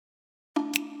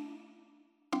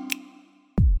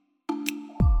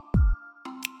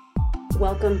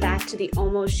Welcome back to the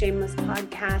Almost Shameless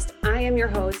podcast. I am your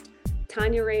host,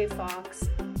 Tanya Ray Fox.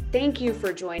 Thank you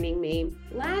for joining me.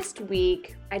 Last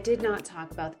week, I did not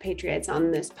talk about the Patriots on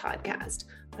this podcast,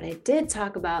 but I did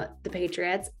talk about the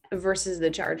Patriots versus the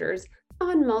Chargers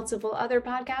on multiple other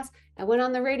podcasts. I went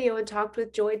on the radio and talked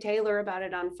with Joy Taylor about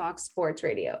it on Fox Sports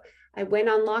Radio. I went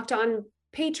on Locked On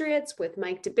Patriots with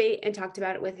Mike Debate and talked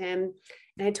about it with him.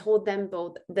 And I told them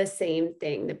both the same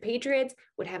thing. The Patriots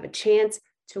would have a chance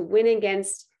to win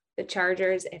against the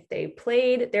Chargers if they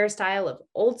played their style of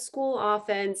old school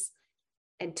offense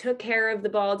and took care of the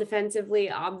ball defensively.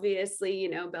 Obviously,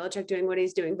 Belichick doing what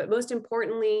he's doing, but most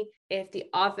importantly, if the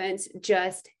offense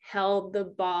just held the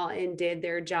ball and did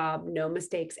their job, no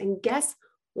mistakes. And guess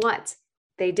what?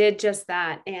 They did just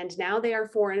that. And now they are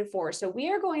 4-4. So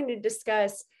we are going to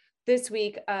discuss this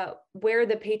week where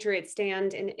the Patriots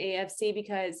stand in AFC,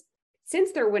 because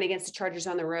since their win against the Chargers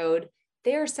on the road,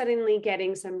 they are suddenly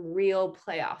getting some real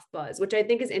playoff buzz, which I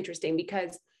think is interesting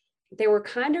because they were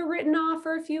kind of written off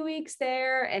for a few weeks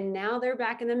there, and now they're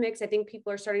back in the mix. I think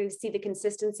people are starting to see the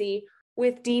consistency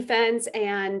with defense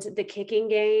and the kicking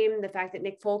game, the fact that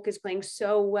Nick Folk is playing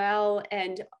so well,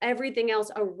 and everything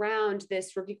else around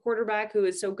this rookie quarterback who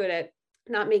is so good at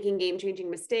not making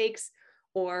game-changing mistakes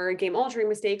or game-altering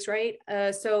mistakes, right?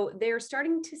 So they're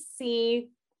starting to see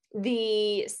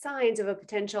the signs of a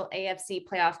potential AFC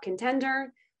playoff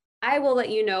contender. I will let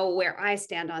you know where I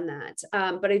stand on that.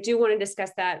 But I do want to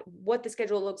discuss that, what the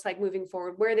schedule looks like moving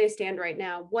forward, where they stand right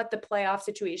now, what the playoff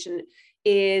situation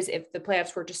is if the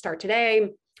playoffs were to start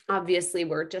today. Obviously,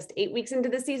 we're just 8 weeks into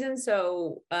the season.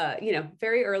 So,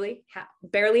 very early,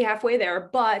 barely halfway there,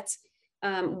 but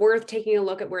worth taking a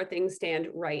look at where things stand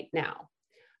right now.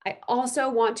 I also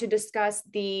want to discuss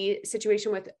the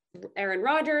situation with Aaron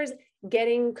Rodgers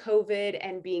getting COVID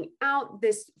and being out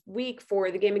this week for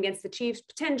the game against the Chiefs,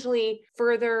 potentially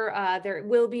further. There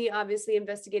will be obviously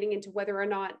investigating into whether or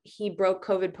not he broke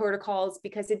COVID protocols,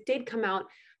 because it did come out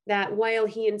that while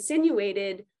he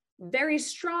insinuated very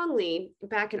strongly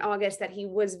back in August that he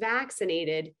was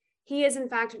vaccinated, he is in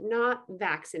fact not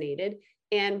vaccinated.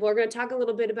 And we're going to talk a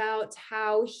little bit about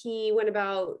how he went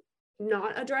about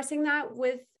not addressing that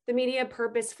with the media,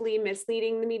 purposefully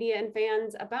misleading the media and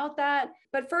fans about that.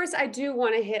 But first, I do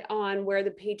want to hit on where the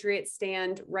Patriots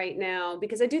stand right now,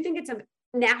 because I do think it's of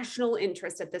national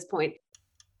interest at this point.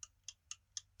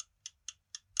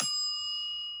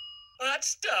 Hot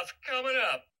stuff coming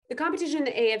up. The competition in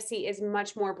the AFC is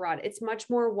much more broad. It's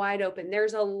much more wide open.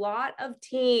 There's a lot of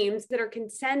teams that are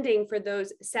contending for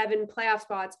those 7 playoff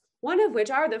spots, one of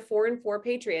which are the 4-4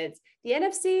 Patriots. The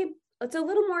NFC, it's a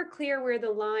little more clear where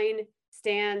the line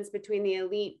stands between the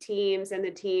elite teams and the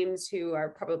teams who are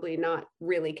probably not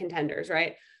really contenders,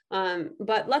 right?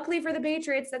 But luckily for the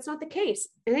Patriots, that's not the case.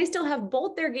 And they still have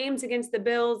both their games against the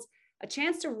Bills, a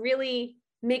chance to really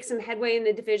make some headway in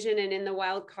the division and in the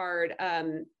wild card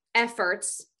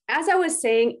efforts. As I was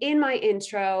saying in my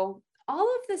intro,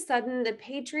 all of a sudden, the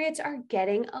Patriots are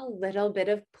getting a little bit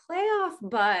of playoff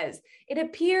buzz. It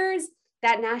appears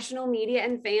that national media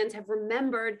and fans have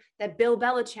remembered that Bill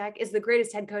Belichick is the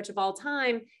greatest head coach of all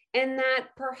time, and that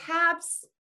perhaps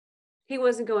he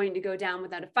wasn't going to go down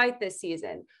without a fight this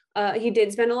season. He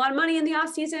did spend a lot of money in the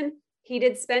offseason. He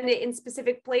did spend it in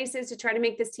specific places to try to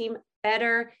make this team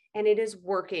better, and it is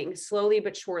working slowly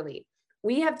but surely.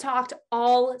 We have talked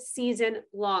all season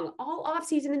long, all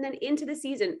offseason and then into the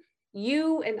season.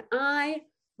 You and I,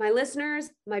 my listeners,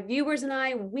 my viewers and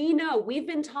I, we know we've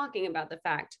been talking about the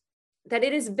fact that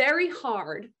it is very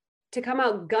hard to come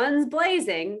out guns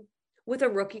blazing with a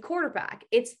rookie quarterback.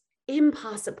 It's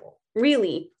impossible.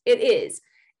 Really, it is.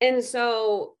 And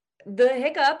so the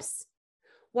hiccups,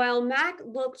 while Mac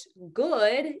looked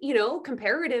good,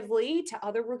 comparatively to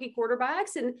other rookie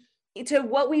quarterbacks and to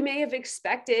what we may have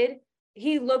expected,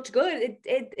 he looked good.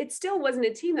 It still wasn't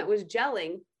a team that was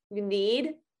gelling. You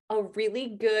need a really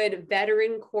good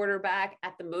veteran quarterback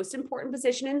at the most important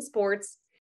position in sports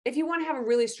if you want to have a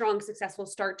really strong, successful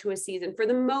start to a season. For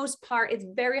the most part, it's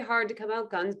very hard to come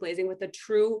out guns blazing with a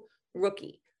true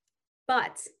rookie.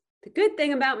 But the good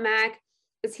thing about Mac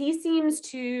is he seems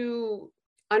to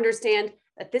understand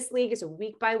that this league is a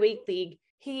week-by-week league.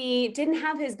 He didn't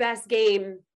have his best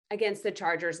game against the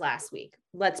Chargers last week.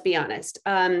 Let's be honest.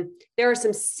 There are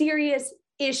some serious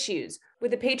issues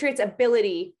with the Patriots'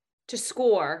 ability to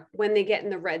score when they get in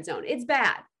the red zone. It's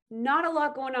bad. Not a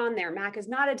lot going on there. Mac is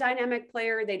not a dynamic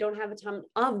player. They don't have a ton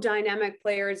of dynamic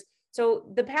players.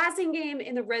 So the passing game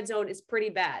in the red zone is pretty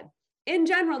bad. In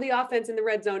general, the offense in the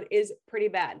red zone is pretty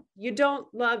bad. You don't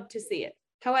love to see it.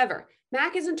 However,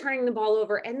 Mac isn't turning the ball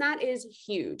over, and that is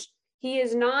huge. He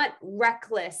is not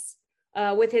reckless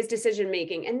with his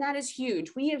decision-making. And that is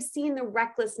huge. We have seen the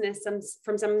recklessness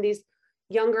from some of these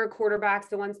younger quarterbacks,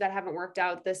 the ones that haven't worked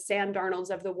out, the Sam Darnolds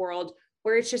of the world,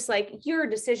 where it's just like your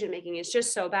decision-making is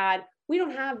just so bad. We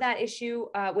don't have that issue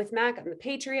with Mac and the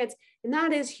Patriots, and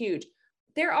that is huge.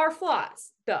 There are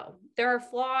flaws, though. There are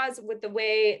flaws with the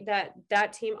way that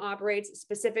that team operates,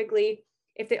 specifically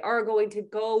if they are going to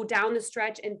go down the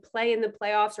stretch and play in the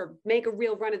playoffs or make a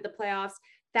real run at the playoffs.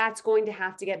 That's going to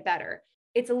have to get better.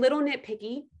 It's a little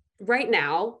nitpicky right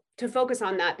now to focus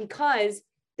on that because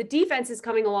the defense is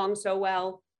coming along so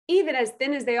well, even as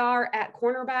thin as they are at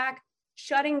cornerback,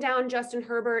 shutting down Justin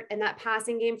Herbert and that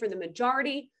passing game for the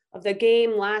majority of the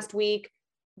game last week.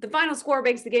 The final score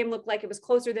makes the game look like it was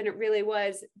closer than it really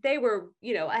was. They were,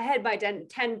 ahead by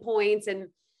 10 points and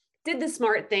did the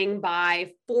smart thing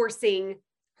by forcing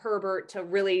Herbert to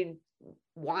really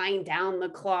wind down the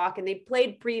clock. And they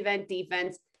played prevent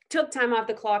defense, took time off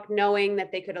the clock, knowing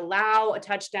that they could allow a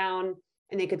touchdown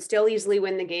and they could still easily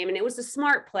win the game. And it was a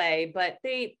smart play, but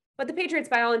the Patriots,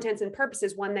 by all intents and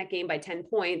purposes, won that game by 10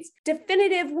 points.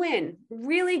 Definitive win.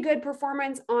 Really good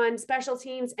performance on special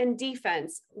teams and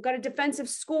defense. Got a defensive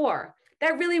score.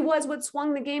 That really was what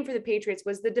swung the game for the Patriots,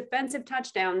 was the defensive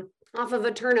touchdown off of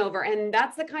a turnover. And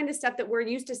that's the kind of stuff that we're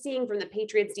used to seeing from the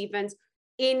Patriots defense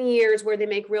in years where they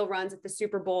make real runs at the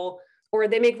Super Bowl or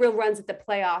they make real runs at the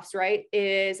playoffs, right?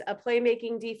 Is a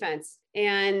playmaking defense.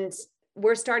 And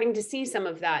we're starting to see some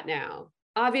of that now.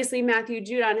 Obviously, Matthew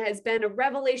Judon has been a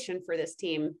revelation for this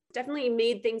team. Definitely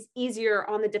made things easier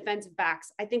on the defensive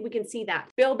backs. I think we can see that.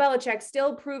 Bill Belichick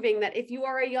still proving that if you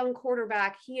are a young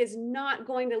quarterback, he is not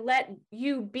going to let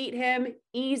you beat him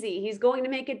easy. He's going to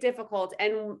make it difficult.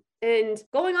 And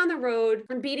going on the road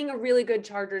and beating a really good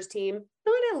Chargers team,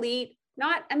 not elite,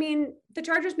 the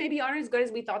Chargers maybe aren't as good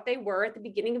as we thought they were at the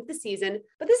beginning of the season,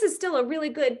 but this is still a really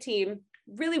good team,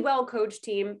 really well-coached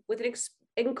team with an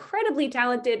incredibly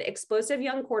talented, explosive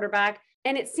young quarterback.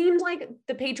 And it seemed like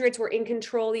the Patriots were in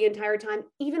control the entire time,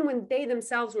 even when they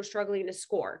themselves were struggling to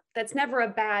score. That's never a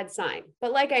bad sign.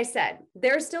 But like I said,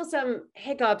 there's still some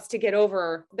hiccups to get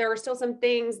over. There are still some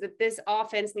things that this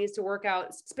offense needs to work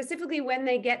out, specifically when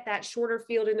they get that shorter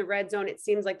field in the red zone. It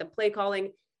seems like the play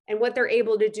calling and what they're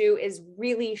able to do is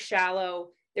really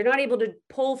shallow. They're not able to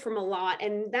pull from a lot.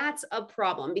 And that's a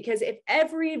problem because if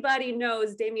everybody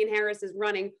knows Damian Harris is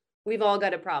running, we've all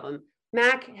got a problem.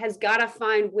 Mac has got to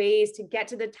find ways to get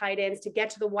to the tight ends, to get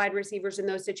to the wide receivers in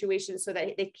those situations so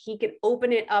that he can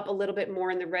open it up a little bit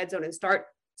more in the red zone and start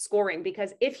scoring.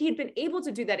 Because if he'd been able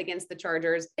to do that against the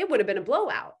Chargers, it would have been a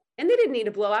blowout. And they didn't need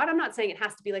a blowout. I'm not saying it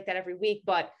has to be like that every week,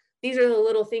 but these are the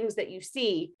little things that you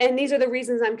see. And these are the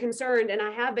reasons I'm concerned. And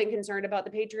I have been concerned about the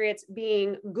Patriots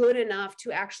being good enough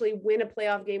to actually win a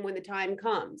playoff game when the time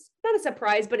comes. Not a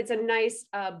surprise, but it's a nice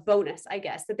bonus, I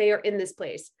guess, that they are in this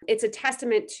place. It's a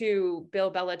testament to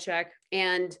Bill Belichick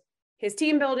and his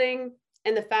team building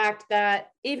and the fact that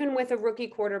even with a rookie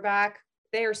quarterback,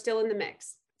 they are still in the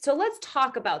mix. So let's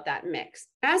talk about that mix.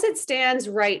 As it stands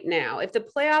right now, if the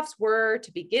playoffs were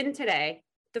to begin today,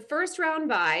 the first round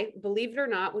bye, believe it or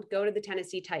not, would go to the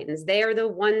Tennessee Titans. They are the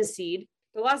 1 seed.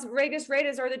 The Las Vegas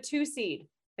Raiders are the 2 seed.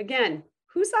 Again,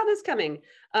 who saw this coming?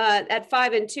 At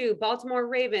 5-2, Baltimore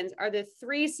Ravens are the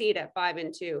 3 seed at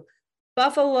 5-2.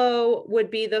 Buffalo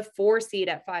would be the 4 seed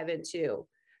at 5-2.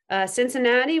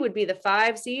 Cincinnati would be the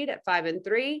 5 seed at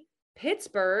 5-3.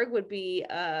 Pittsburgh would be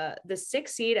the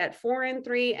 6 seed at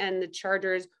 4-3, and the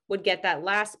Chargers would get that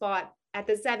last spot at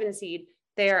the 7 seed.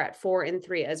 They are at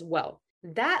 4-3 as well.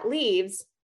 That leaves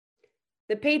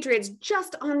the Patriots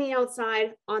just on the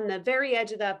outside, on the very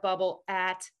edge of that bubble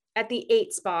at the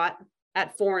 8 spot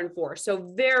at 4-4. So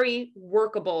very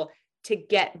workable to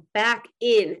get back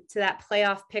into that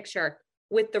playoff picture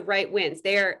with the right wins.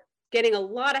 They're getting a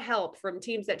lot of help from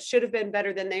teams that should have been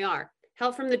better than they are.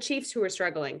 Help from the Chiefs, who are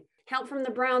struggling. Help from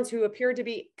the Browns, who appear to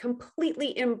be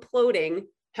completely imploding.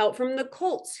 Help from the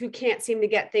Colts, who can't seem to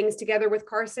get things together with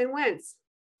Carson Wentz.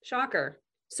 Shocker.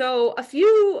 So a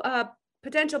few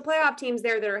potential playoff teams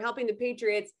there that are helping the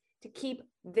Patriots to keep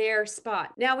their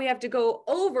spot. Now we have to go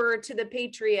over to the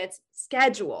Patriots'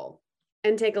 schedule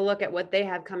and take a look at what they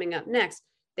have coming up next.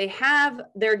 They have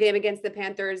their game against the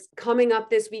Panthers coming up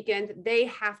this weekend. They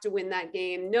have to win that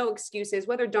game. No excuses.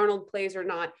 Whether Darnold plays or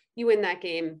not, you win that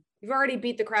game. You've already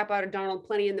beat the crap out of Darnold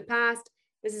plenty in the past.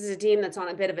 This is a team that's on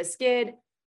a bit of a skid.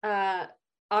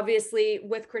 Obviously,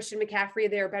 with Christian McCaffrey,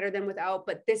 they're better than without,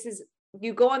 but this is,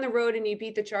 you go on the road and you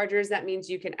beat the Chargers. That means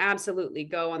you can absolutely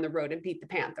go on the road and beat the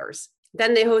Panthers.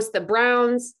 Then they host the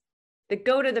Browns. They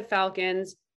go to the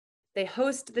Falcons. They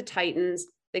host the Titans.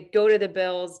 They go to the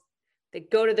Bills. They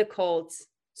go to the Colts.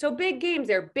 So big games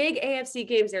there, big AFC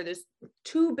games there. There's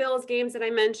 2 Bills games that I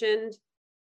mentioned.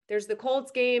 There's the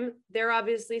Colts game. They're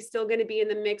obviously still going to be in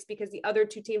the mix because the other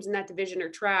 2 teams in that division are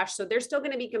trash. So they're still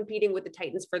going to be competing with the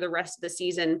Titans for the rest of the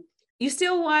season. You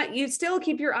still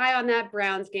keep your eye on that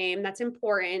Browns game. That's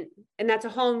important. And that's a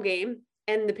home game.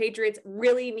 And the Patriots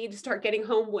really need to start getting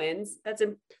home wins. That's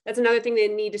another thing they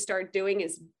need to start doing,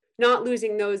 is not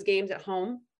losing those games at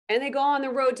home. And they go on the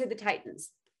road to the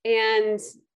Titans. And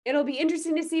it'll be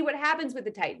interesting to see what happens with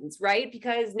the Titans, right?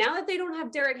 Because now that they don't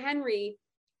have Derrick Henry,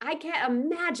 I can't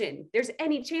imagine there's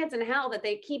any chance in hell that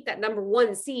they keep that number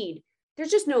 1 seed.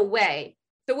 There's just no way.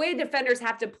 The way defenders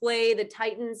have to play the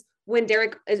Titans when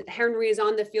Derrick Henry is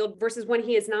on the field versus when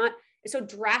he is not is so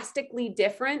drastically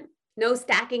different. No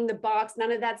stacking the box,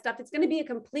 none of that stuff. It's going to be a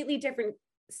completely different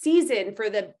season for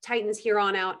the Titans here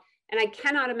on out. And I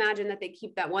cannot imagine that they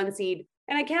keep that 1 seed.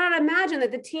 And I cannot imagine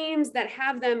that the teams that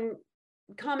have them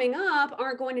coming up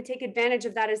aren't going to take advantage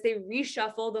of that as they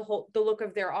reshuffle the look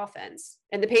of their offense.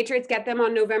 And the Patriots get them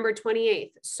on November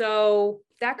 28th. So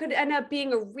that could end up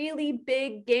being a really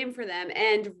big game for them.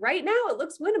 And right now it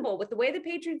looks winnable. With the way the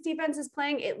Patriots defense is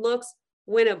playing, it looks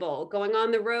winnable. Going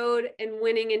on the road and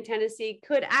winning in Tennessee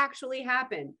could actually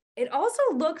happen. It also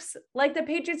looks like the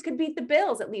Patriots could beat the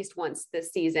Bills at least once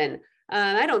this season.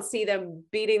 I don't see them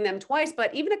beating them twice,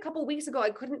 but even a couple weeks ago, I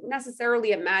couldn't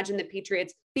necessarily imagine the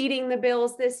Patriots beating the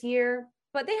Bills this year,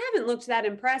 but they haven't looked that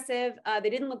impressive. They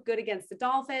didn't look good against the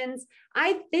Dolphins.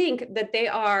 I think that they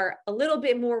are a little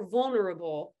bit more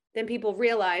vulnerable than people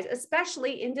realize,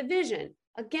 especially in division.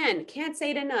 Again, can't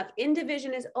say it enough. In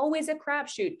division is always a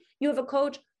crapshoot. You have a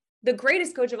coach, the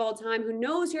greatest coach of all time, who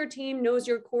knows your team, knows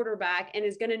your quarterback, and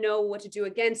is going to know what to do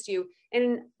against you.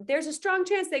 And there's a strong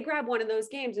chance they grab one of those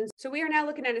games. And so we are now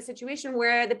looking at a situation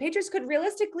where the Patriots could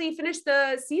realistically finish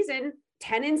the season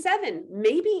 10-7,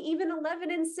 maybe even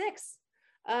 11-6.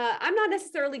 I'm not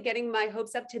necessarily getting my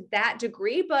hopes up to that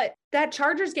degree, but that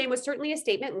Chargers game was certainly a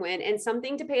statement win and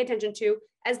something to pay attention to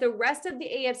as the rest of the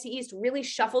AFC East really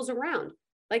shuffles around.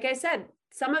 Like I said,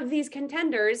 some of these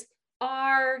contenders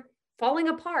are falling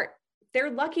apart.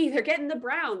 They're lucky they're getting the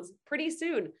Browns pretty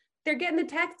soon. They're getting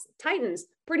the Titans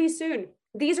pretty soon.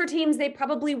 These are teams they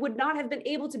probably would not have been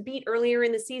able to beat earlier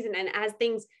in the season. And as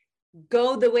things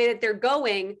go the way that they're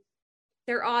going,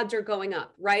 their odds are going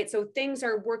up, right? So things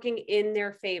are working in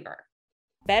their favor.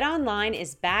 BetOnline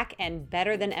is back and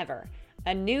better than ever.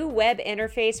 A new web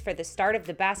interface for the start of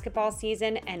the basketball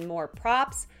season and more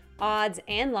props, odds,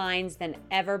 and lines than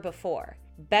ever before.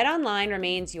 BetOnline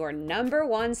remains your number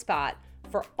 1 spot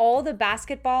for all the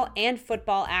basketball and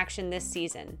football action this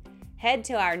season. Head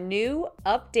to our new,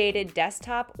 updated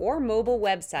desktop or mobile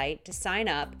website to sign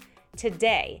up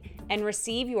today and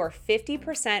receive your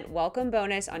 50% welcome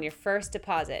bonus on your first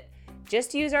deposit.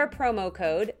 Just use our promo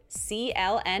code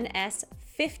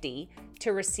CLNS50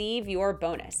 to receive your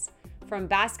bonus. From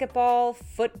basketball,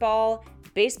 football,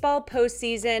 baseball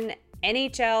postseason,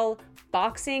 NHL,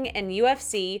 boxing, and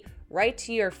UFC, right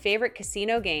to your favorite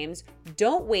casino games,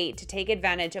 don't wait to take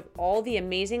advantage of all the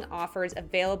amazing offers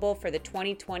available for the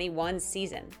 2021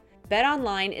 season.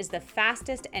 BetOnline is the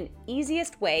fastest and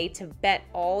easiest way to bet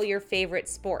all your favorite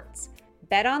sports.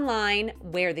 BetOnline,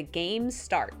 where the game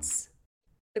starts.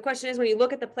 The question is, when you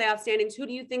look at the playoff standings, who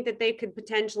do you think that they could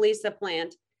potentially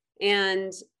supplant?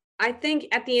 And I think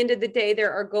at the end of the day,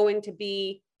 there are going to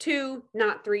be 2,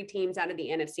 not 3 teams out of the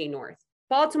NFC North.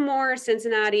 Baltimore,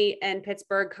 Cincinnati, and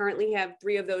Pittsburgh currently have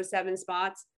 3 of those 7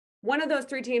 spots. One of those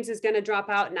 3 teams is going to drop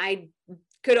out, and I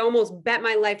could almost bet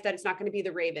my life that it's not going to be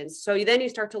the Ravens. So then you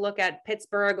start to look at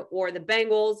Pittsburgh or the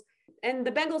Bengals, and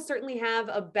the Bengals certainly have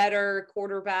a better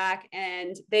quarterback,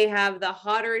 and they have the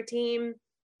hotter team.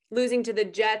 Losing to the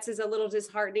Jets is a little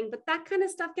disheartening, but that kind of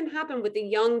stuff can happen with a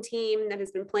young team that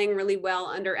has been playing really well,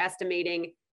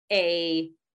 underestimating a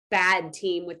bad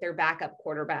team with their backup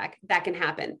quarterback. That can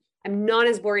happen. I'm not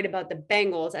as worried about the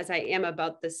Bengals as I am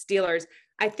about the Steelers.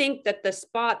 I think that the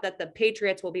spot that the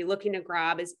Patriots will be looking to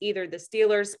grab is either the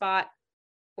Steelers spot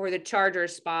or the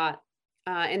Chargers spot.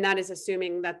 And that is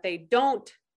assuming that they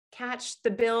don't catch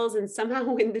the Bills and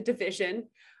somehow win the division.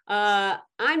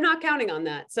 I'm not counting on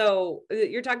that. So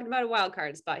you're talking about a wild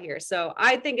card spot here. So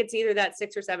I think it's either that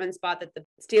 6 or 7 spot that the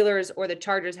Steelers or the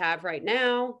Chargers have right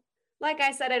now. Like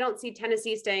I said, I don't see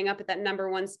Tennessee staying up at that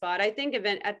number 1 spot. I think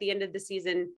at the end of the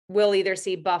season, we'll either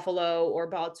see Buffalo or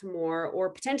Baltimore or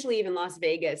potentially even Las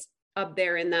Vegas up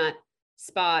there in that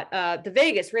spot. The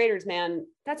Vegas Raiders, man,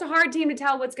 that's a hard team to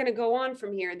tell what's going to go on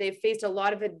from here. They've faced a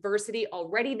lot of adversity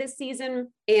already this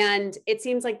season, and it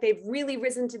seems like they've really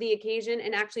risen to the occasion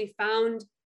and actually found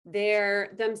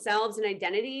themselves an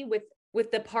identity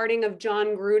with the parting of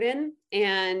John Gruden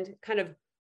and kind of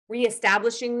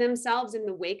reestablishing themselves in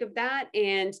the wake of that.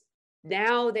 And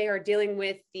now they are dealing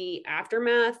with the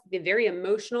aftermath, the very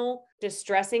emotional,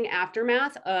 distressing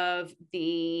aftermath of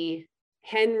the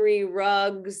Henry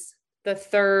Ruggs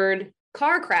III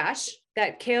car crash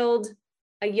that killed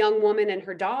a young woman and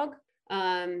her dog.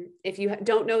 If you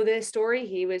don't know this story,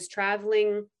 he was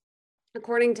traveling,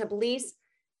 according to police,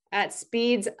 at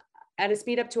a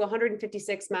speed up to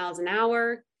 156 miles an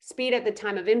hour. Speed at the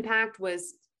time of impact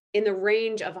was in the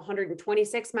range of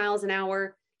 126 miles an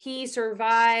hour. He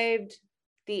survived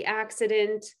the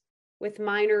accident with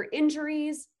minor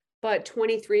injuries, but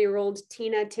 23-year-old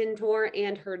Tina Tintor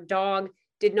and her dog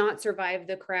did not survive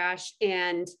the crash.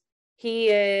 And he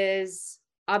is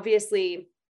obviously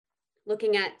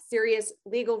looking at serious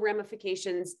legal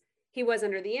ramifications. He was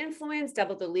under the influence,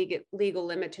 doubled the legal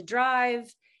limit to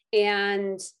drive.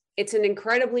 And it's an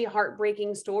incredibly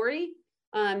heartbreaking story.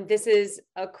 This is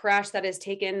a crash that has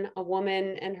taken a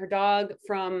woman and her dog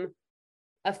from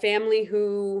a family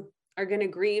who are going to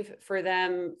grieve for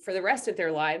them for the rest of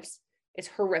their lives. It's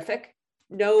horrific.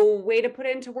 No way to put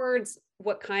into words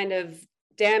what kind of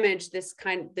damage this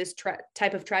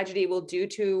type of tragedy will do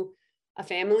to a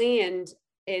family. And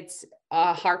it's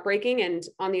heartbreaking. And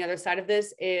on the other side of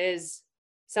this is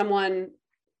someone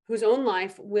whose own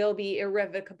life will be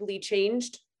irrevocably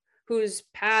changed, whose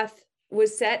path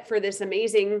was set for this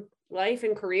amazing life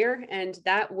and career. And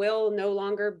that will no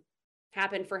longer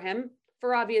happen for him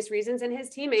for obvious reasons. And his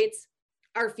teammates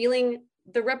are feeling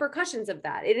the repercussions of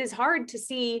that. It is hard to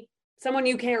see someone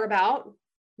you care about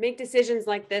make decisions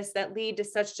like this that lead to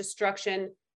such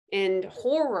destruction and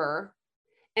horror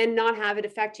and not have it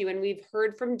affect you. And we've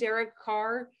heard from Derek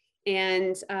Carr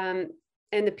and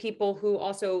the people who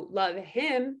also love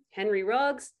him, Henry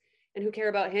Ruggs, and who care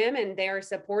about him, and they are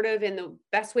supportive in the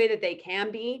best way that they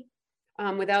can be,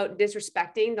 without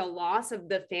disrespecting the loss of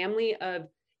the family of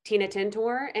Tina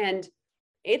Tintor. And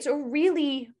it's a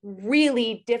really,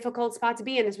 really difficult spot to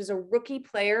be in. This was a rookie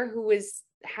player who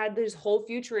had his whole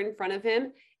future in front of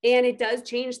him. And it does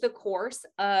change the course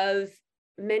of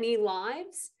many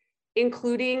lives,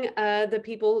 including the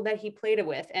people that he played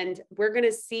with. And we're going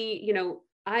to see,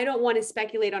 I don't want to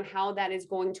speculate on how that is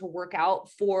going to work out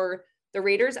for the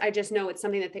Raiders. I just know it's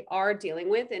something that they are dealing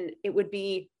with. And it would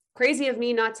be crazy of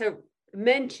me not to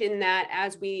mention that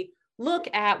as we look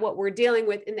at what we're dealing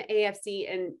with in the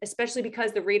AFC, and especially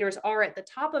because the Raiders are at the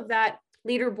top of that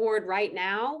leaderboard right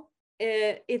now.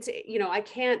 It's, I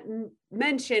can't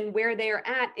mention where they are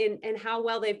at and how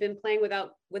well they've been playing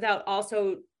without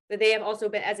also that they have also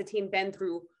been, as a team, been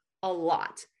through a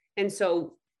lot. And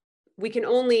so we can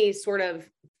only sort of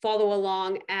follow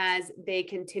along as they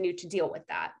continue to deal with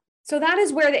that. So that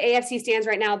is where the AFC stands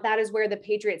right now. That is where the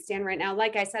Patriots stand right now.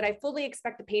 Like I said, I fully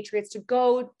expect the Patriots to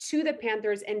go to the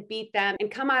Panthers and beat them and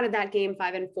come out of that game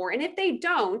 5-4. And if they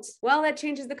don't, well, that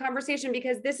changes the conversation,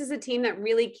 because this is a team that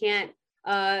really can't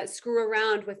screw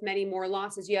around with many more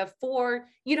losses. You have 4,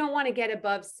 you don't want to get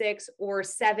above 6 or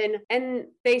 7, and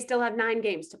they still have 9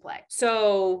 games to play.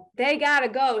 So they got to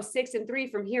go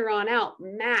 6-3 from here on out,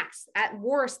 max. At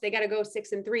worst, they got to go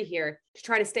 6-3 here to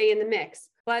try to stay in the mix.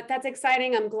 But that's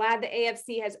exciting. I'm glad the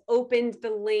AFC has opened the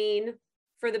lane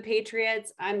for the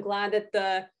Patriots. I'm glad that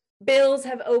the Bills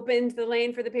have opened the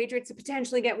lane for the Patriots to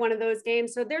potentially get one of those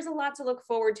games. So there's a lot to look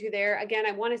forward to there. Again,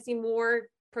 I want to see more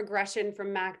progression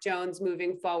from Mac Jones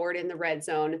moving forward in the red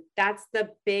zone. That's the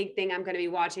big thing I'm going to be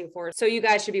watching for. So you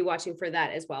guys should be watching for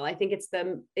that as well. I think it's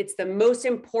the most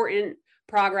important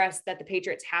progress that the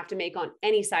Patriots have to make on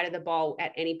any side of the ball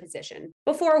at any position.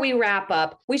 Before we wrap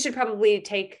up, we should probably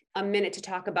take a minute to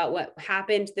talk about what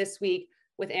happened this week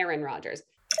with Aaron Rodgers.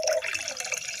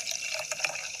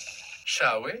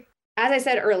 Shall we? As I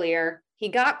said earlier, he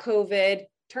got COVID.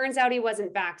 Turns out he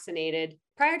wasn't vaccinated.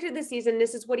 Prior to the season,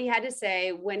 this is what he had to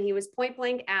say when he was point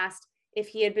blank asked if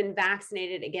he had been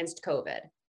vaccinated against COVID.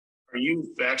 Are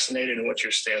you vaccinated, and what's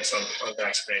your stance on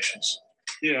vaccinations?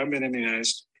 Yeah, I've been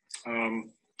immunized.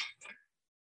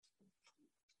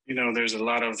 There's a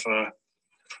lot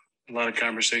of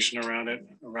conversation around it,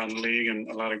 around the league, and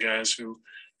a lot of guys who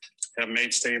have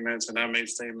made statements and I've made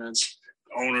statements,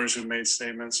 owners who made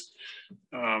statements.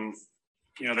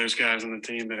 There's guys on the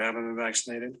team that haven't been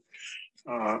vaccinated.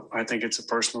 I think it's a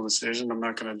personal decision. I'm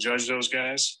not going to judge those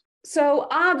guys. So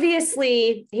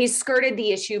obviously he's skirted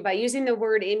the issue by using the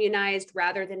word immunized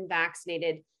rather than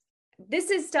vaccinated.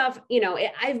 This is stuff,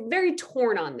 I'm very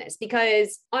torn on this,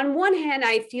 because on one hand,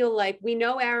 I feel like we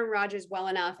know Aaron Rodgers well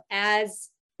enough as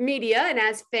media and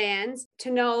as fans to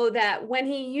know that when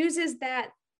he uses that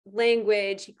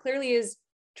language, he clearly is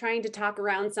trying to talk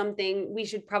around something. We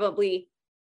should probably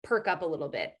perk up a little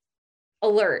bit,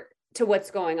 alert to what's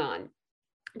going on.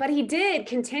 But he did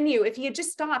continue. If he had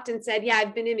just stopped and said, yeah,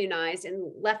 I've been immunized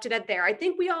and left it at there, I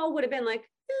think we all would have been like,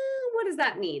 what does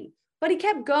that mean? But he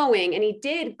kept going, and he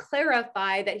did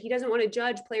clarify that he doesn't want to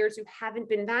judge players who haven't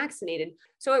been vaccinated.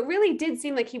 So it really did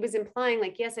seem like he was implying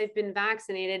like, yes, I've been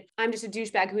vaccinated. I'm just a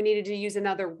douchebag who needed to use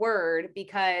another word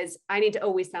because I need to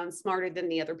always sound smarter than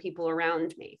the other people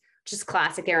around me. Just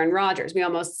classic Aaron Rodgers. We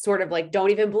almost sort of like don't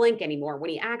even blink anymore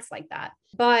when he acts like that.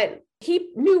 But he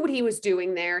knew what he was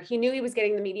doing there. He knew he was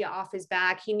getting the media off his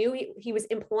back. He knew he was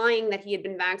implying that he had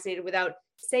been vaccinated without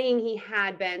saying he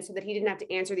had been, so that he didn't have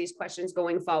to answer these questions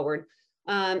going forward.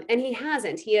 And he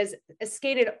hasn't. He has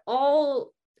escaped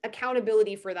all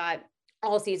accountability for that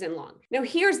all season long. Now,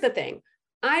 here's the thing.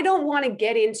 I don't want to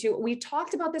get into, we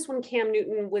talked about this when Cam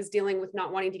Newton was dealing with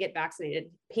not wanting to get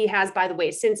vaccinated. He has, by the way,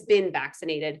 since been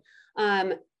vaccinated.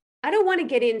 I don't want to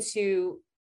get into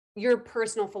your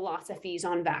personal philosophies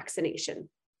on vaccination.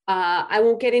 I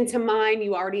won't get into mine.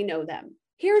 You already know them.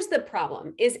 Here's the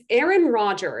problem is Aaron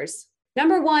Rodgers,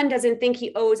 number one, doesn't think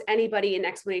he owes anybody an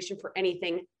explanation for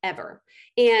anything ever.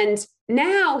 And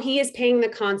now he is paying the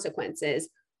consequences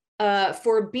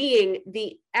for being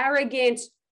the arrogant,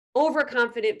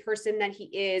 overconfident person that he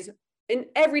is. And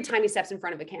every time he steps in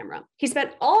front of a camera, he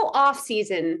spent all off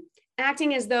season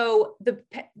acting as though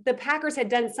the Packers had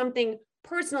done something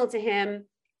personal to him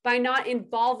by not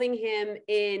involving him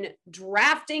in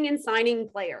drafting and signing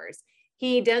players.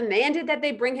 He demanded that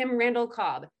they bring him Randall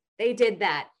Cobb. They did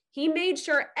that. He made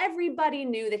sure everybody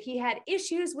knew that he had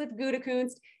issues with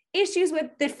Gutekunst, issues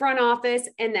with the front office,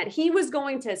 and that he was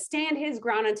going to stand his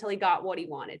ground until he got what he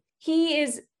wanted.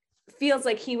 Feels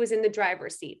like he was in the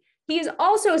driver's seat. He has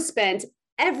also spent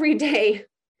every day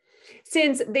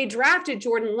since they drafted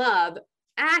Jordan Love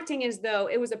acting as though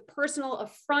it was a personal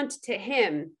affront to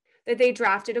him that they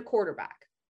drafted a quarterback.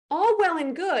 All well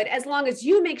and good, as long as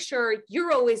you make sure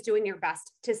you're always doing your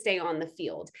best to stay on the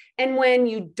field. And when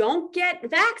you don't get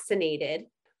vaccinated,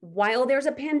 while there's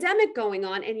a pandemic going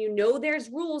on, and you know there's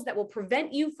rules that will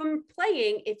prevent you from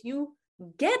playing if you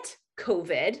get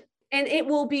COVID, and it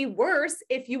will be worse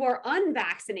if you are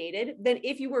unvaccinated than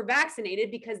if you were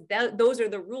vaccinated, because those are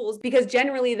the rules, because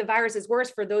generally the virus is worse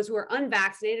for those who are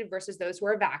unvaccinated versus those who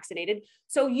are vaccinated.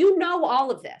 So you know all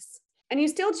of this, and you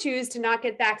still choose to not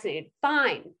get vaccinated.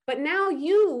 Fine. But now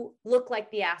you look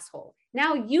like the asshole.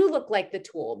 Now you look like the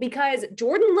tool, because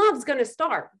Jordan Love's going to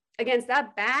start against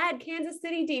that bad Kansas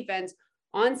City defense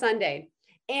on Sunday.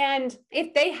 And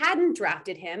if they hadn't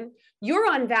drafted him,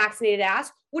 your unvaccinated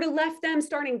ass would have left them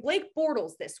starting Blake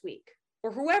Bortles this week,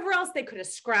 or whoever else they could have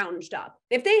scrounged up.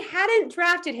 If they hadn't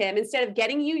drafted him, instead of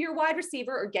getting you your wide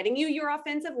receiver or getting you your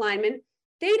offensive lineman,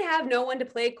 they'd have no one to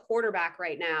play quarterback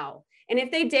right now. And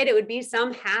if they did, it would be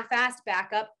some half-assed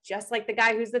backup, just like the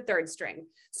guy who's the third string.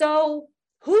 So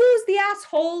who's the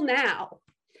asshole now?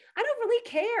 I don't really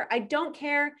care. I don't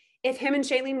care if him and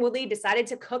Shailene Woodley decided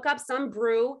to cook up some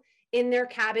brew in their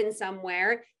cabin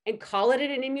somewhere and call it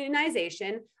an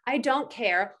immunization. I don't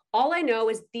care. All I know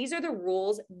is these are the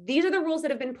rules. These are the rules that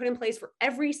have been put in place for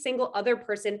every single other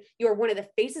person. You are one of the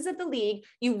faces of the league.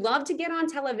 You love to get on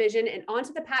television and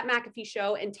onto the Pat McAfee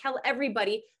show and tell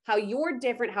everybody how you're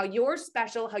different, how you're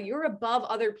special, how you're above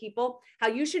other people, how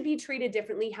you should be treated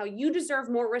differently, how you deserve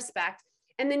more respect.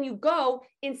 And then you go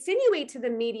insinuate to the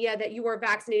media that you are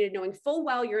vaccinated, knowing full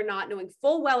well you're not, knowing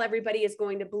full well everybody is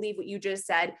going to believe what you just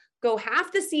said. Go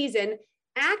half the season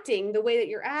acting the way that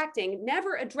you're acting,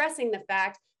 never addressing the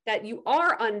fact that you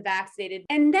are unvaccinated.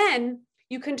 And then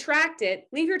you contract it,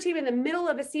 leave your team in the middle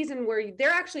of a season where they're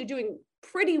actually doing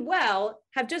pretty well,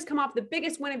 have just come off the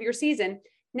biggest win of your season.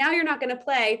 Now you're not going to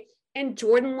play, and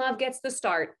Jordan Love gets the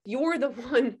start. You're the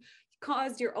one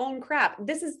caused your own crap.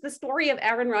 This is the story of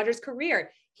Aaron Rodgers'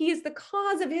 career. He is the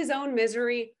cause of his own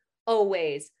misery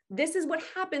always. This is what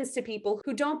happens to people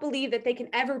who don't believe that they can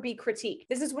ever be critiqued.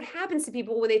 This is what happens to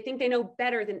people when they think they know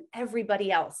better than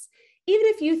everybody else. Even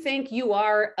if you think you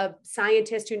are a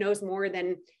scientist who knows more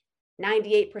than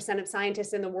 98% of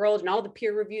scientists in the world and all the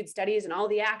peer-reviewed studies and all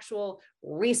the actual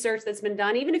research that's been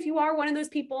done, even if you are one of those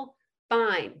people,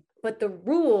 fine. But the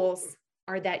rules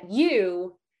are that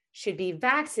you should be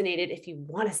vaccinated if you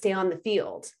want to stay on the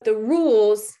field. The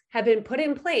rules have been put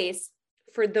in place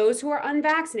for those who are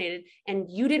unvaccinated,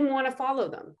 and you didn't want to follow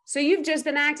them. So you've just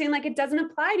been acting like it doesn't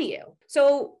apply to you.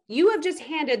 So you have just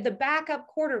handed the backup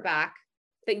quarterback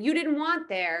that you didn't want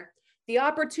there the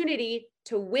opportunity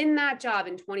to win that job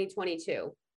in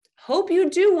 2022. Hope you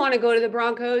do want to go to the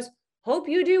Broncos. Hope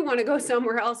you do want to go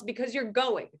somewhere else, because you're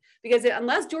going. Because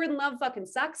unless Jordan Love fucking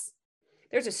sucks,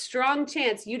 there's a strong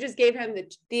chance you just gave him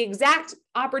the exact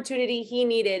opportunity he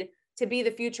needed to be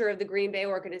the future of the Green Bay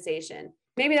organization.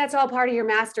 Maybe that's all part of your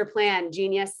master plan,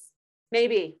 genius.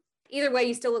 Maybe. Either way,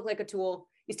 you still look like a tool.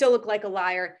 You still look like a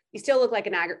liar. You still look like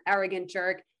an arrogant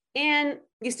jerk. And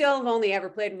you still have only ever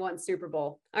played in one Super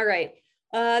Bowl. All right.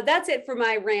 That's it for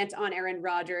my rant on Aaron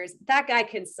Rodgers. That guy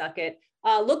can suck it.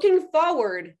 Looking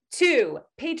forward to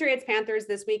Patriots-Panthers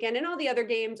this weekend and all the other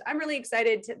games. I'm really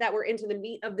excited that we're into the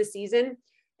meat of the season,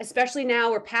 especially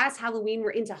now we're past Halloween. We're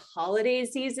into holiday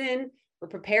season. We're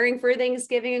preparing for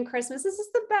Thanksgiving and Christmas. This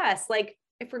is the best. Like,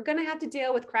 if we're going to have to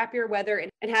deal with crappier weather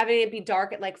and having it be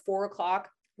dark at like 4:00,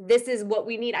 this is what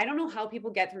we need. I don't know how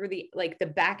people get through the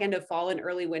back end of fall and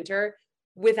early winter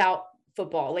without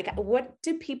football. Like, what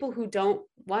do people who don't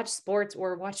watch sports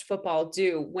or watch football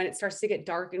do when it starts to get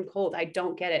dark and cold? I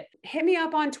don't get it. Hit me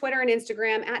up on Twitter and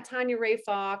Instagram at Tanya Ray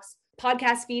Fox,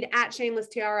 podcast feed at Shameless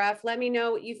TRF. Let me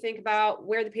know what you think about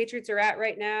where the Patriots are at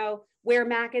right now, where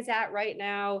Mac is at right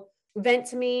now. Vent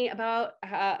to me about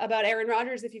Aaron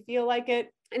Rodgers if you feel like it.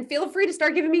 And feel free to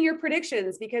start giving me your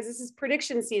predictions, because this is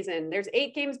prediction season. There's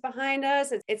 8 games behind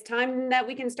us. It's time that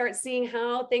we can start seeing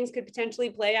how things could potentially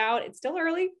play out. It's still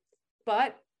early,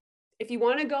 but if you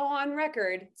want to go on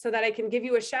record so that I can give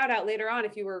you a shout out later on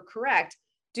if you were correct,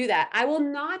 do that. I will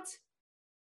not,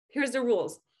 here's the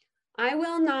rules. I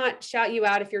will not shout you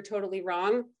out if you're totally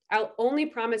wrong. I'll only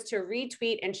promise to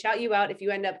retweet and shout you out if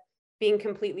you end up being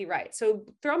completely right. So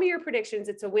throw me your predictions.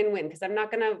 It's a win-win, because I'm not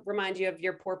going to remind you of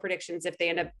your poor predictions if they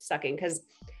end up sucking, because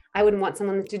I wouldn't want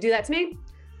someone to do that to me.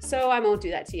 So I won't do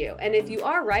that to you. And if you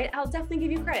are right, I'll definitely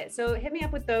give you credit. So hit me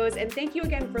up with those. And thank you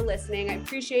again for listening. I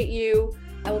appreciate you.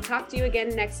 I will talk to you again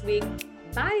next week.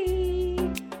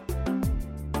 Bye.